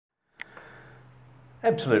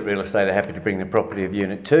Absolute Real Estate are happy to bring the property of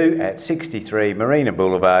Unit 2 at 63 Marina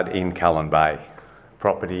Blvd in Cullen Bay.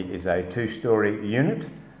 Property is a two-storey unit,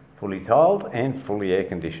 fully tiled and fully air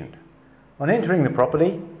conditioned. On entering the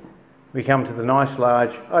property, we come to the nice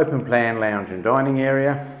large open plan lounge and dining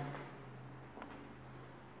area,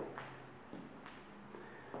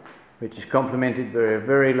 which is complemented by a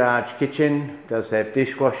very large kitchen. It does have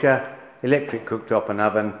dishwasher, electric cooktop and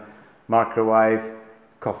oven, microwave,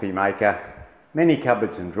 coffee maker, many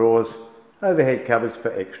cupboards and drawers, overhead cupboards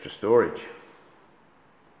for extra storage.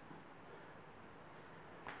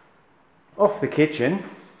 Off the kitchen,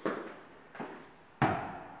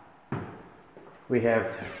 we have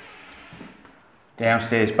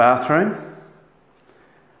downstairs bathroom,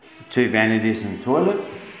 two vanities and toilet.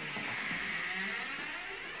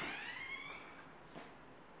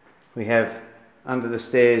 We have under the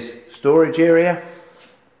stairs storage area.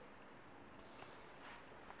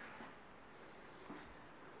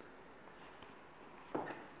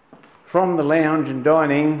 From the lounge and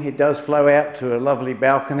dining, it does flow out to a lovely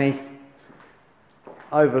balcony,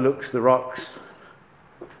 overlooks the rocks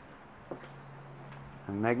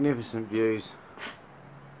and magnificent views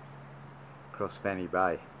across Fanny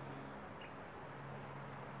Bay.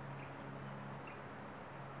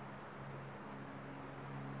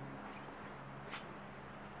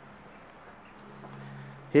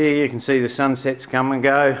 Here you can see the sunsets come and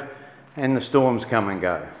go and the storms come and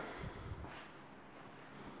go.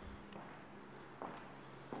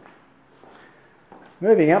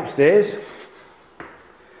 Moving upstairs,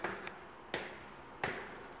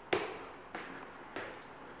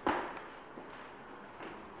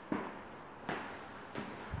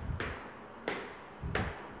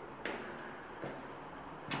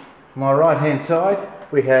 my right hand side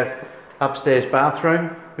we have upstairs bathroom,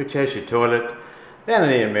 which has your toilet,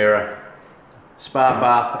 vanity and mirror, spa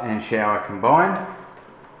bath and shower combined.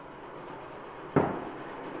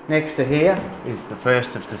 Next to here is the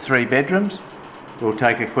first of the three bedrooms. We'll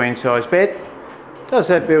take a queen size bed. It does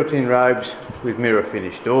have built-in robes with mirror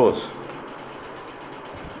finished doors.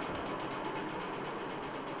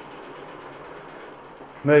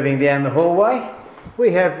 Moving down the hallway,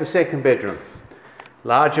 we have the second bedroom.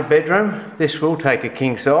 Larger bedroom. This will take a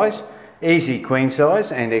king size, easy queen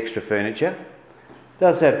size and extra furniture. It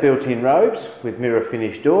does have built-in robes with mirror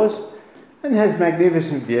finished doors and has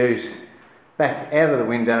magnificent views back out of the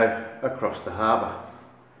window across the harbour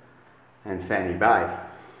and Fanny Bay.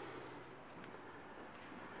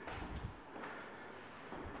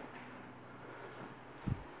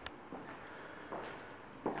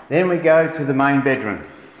 Then we go to the main bedroom.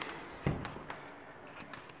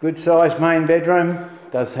 Good sized main bedroom,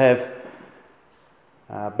 does have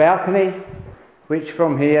a balcony, which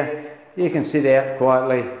from here you can sit out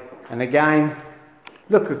quietly and again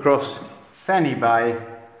look across Fanny Bay,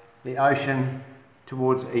 the ocean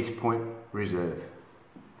towards East Point Reserve.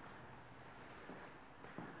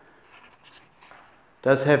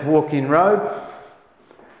 Does have walk-in robe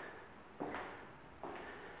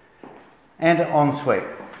and an ensuite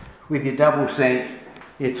with your double sink,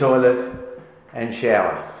 your toilet and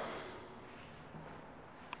shower.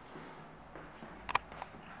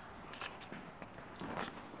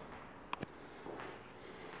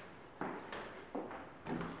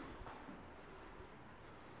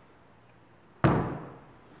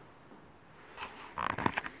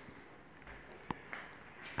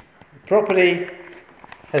 The property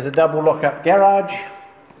has a double lock-up garage,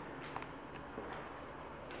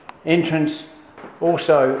 entrance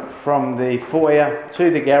also from the foyer to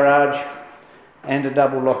the garage, and a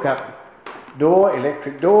double lock-up door,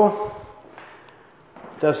 electric door.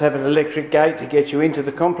 Does have an electric gate to get you into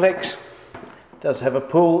the complex. Does have a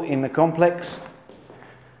pool in the complex.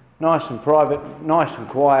 Nice and private, nice and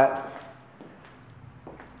quiet,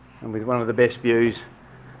 and with one of the best views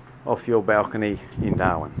off your balcony in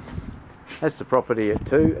Darwin. That's the property at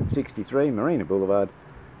 2 at 63 Marina Blvd,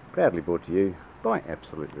 proudly brought to you by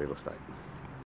Absolute Real Estate.